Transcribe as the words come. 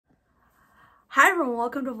Hi everyone,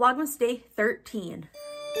 welcome to Vlogmas Day 13.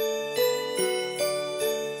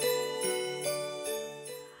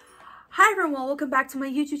 Hi everyone, welcome back to my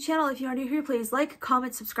YouTube channel. If you are new here, please like,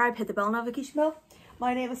 comment, subscribe, hit the bell notification bell.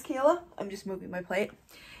 My name is Kayla. I'm just moving my plate.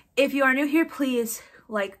 If you are new here, please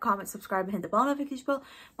like, comment, subscribe, and hit the bell notification bell.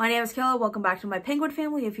 My name is Kayla. Welcome back to my penguin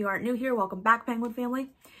family. If you aren't new here, welcome back, penguin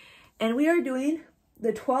family. And we are doing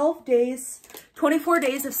the 24 days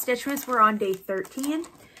of Stitchmas. We're on day 13.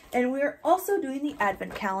 And we're also doing the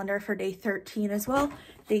advent calendar for day 13 as well.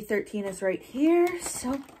 Day 13 is right here.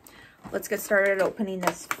 So let's get started opening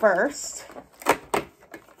this first.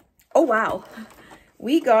 Oh, wow.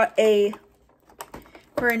 We got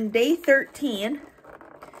for in day 13,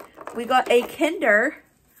 we got a Kinder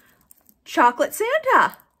Chocolate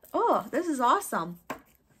Santa. Oh, this is awesome.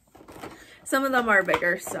 Some of them are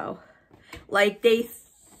bigger, so like day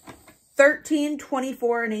 13,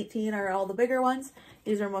 24, and 18 are all the bigger ones.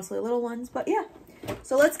 These are mostly little ones, but yeah.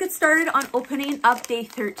 So let's get started on opening up day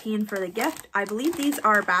 13 for the gift. I believe these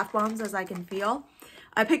are bath bombs, as I can feel.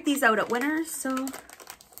 I picked these out at Winners, so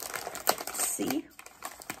let's see.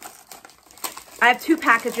 I have 2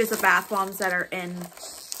 packages of bath bombs that are in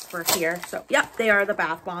for here. So, yep, they are the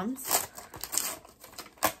bath bombs.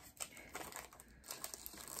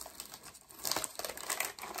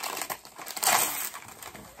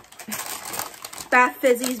 Bath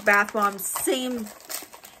Fizzies, bath bombs, same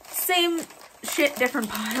shit, different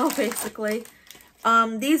pile, basically.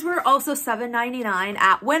 These were also $7.99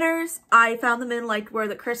 at Winners. I found them in like where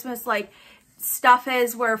the Christmas like stuff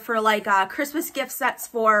is, where for like Christmas gift sets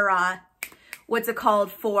for what's it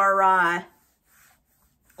called, for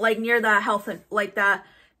like near the health and like the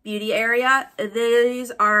beauty area.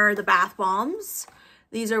 These are the bath bombs.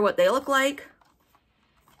 These are what they look like.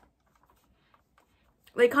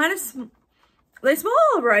 They kind of they smell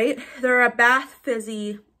all right. They're a Bath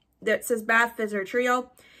Fizzy that says Bath Fizzer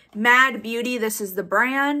Trio. Mad Beauty, this is the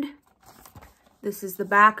brand. This is the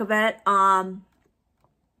back of it.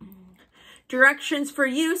 Directions for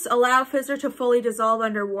use: allow fizzer to fully dissolve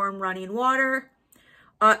under warm running water.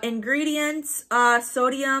 Ingredients: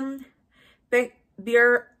 sodium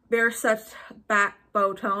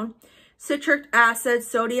barbitone, citric acid,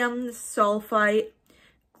 sodium sulfite,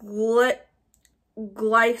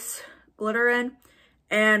 glycerin,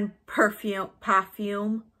 and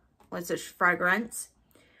perfume. What's this? Fragrance.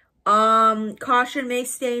 Caution: may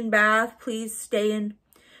stain bath. Please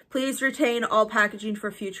retain all packaging for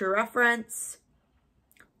future reference.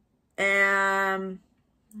 That's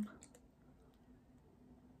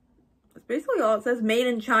basically all it says. Made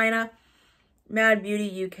in China. Mad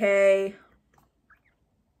Beauty UK.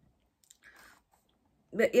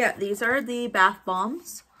 But yeah, these are the bath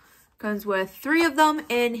bombs. Comes with 3 of them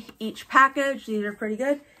in each package. These are pretty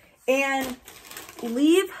good. And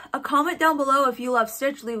leave a comment down below if you love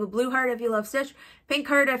Stitch. Leave a blue heart if you love Stitch, pink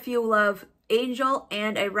heart if you love Angel,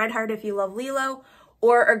 and a red heart if you love Lilo,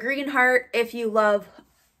 or a green heart if you love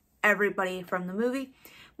everybody from the movie.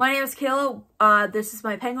 My name is Kayla. This is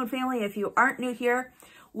my penguin family. If you aren't new here,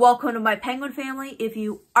 welcome to my penguin family. If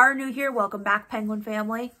you are new here, welcome back, penguin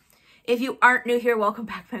family. If you aren't new here, welcome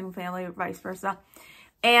back, penguin family, or vice versa.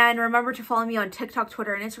 And remember to follow me on TikTok,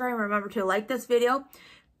 Twitter, and Instagram. Remember to like this video.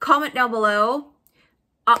 Comment down below.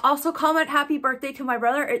 Also comment happy birthday to my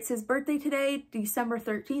brother. It's his birthday today, December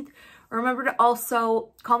 13th. Remember to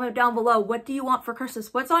also comment down below, what do you want for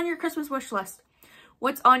Christmas? What's on your Christmas wish list?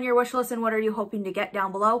 What's on your wish list and what are you hoping to get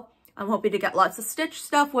down below? I'm hoping to get lots of Stitch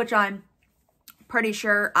stuff, which I'm pretty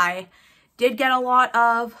sure I did get a lot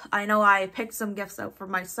of. I know I picked some gifts out for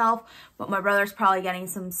myself, but my brother's probably getting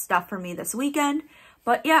some stuff for me this weekend.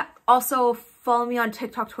 But yeah, also follow me on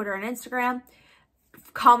TikTok, Twitter, and Instagram.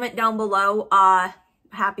 Comment down below,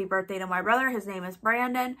 happy birthday to my brother. His name is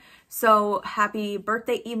Brandon. So happy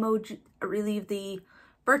birthday emoji. Leave the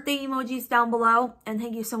birthday emojis down below. And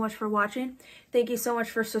thank you so much for watching. Thank you so much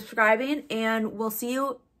for subscribing. And we'll see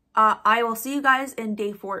you. I will see you guys in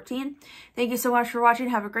day 14. Thank you so much for watching.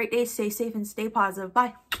 Have a great day. Stay safe and stay positive.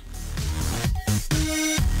 Bye.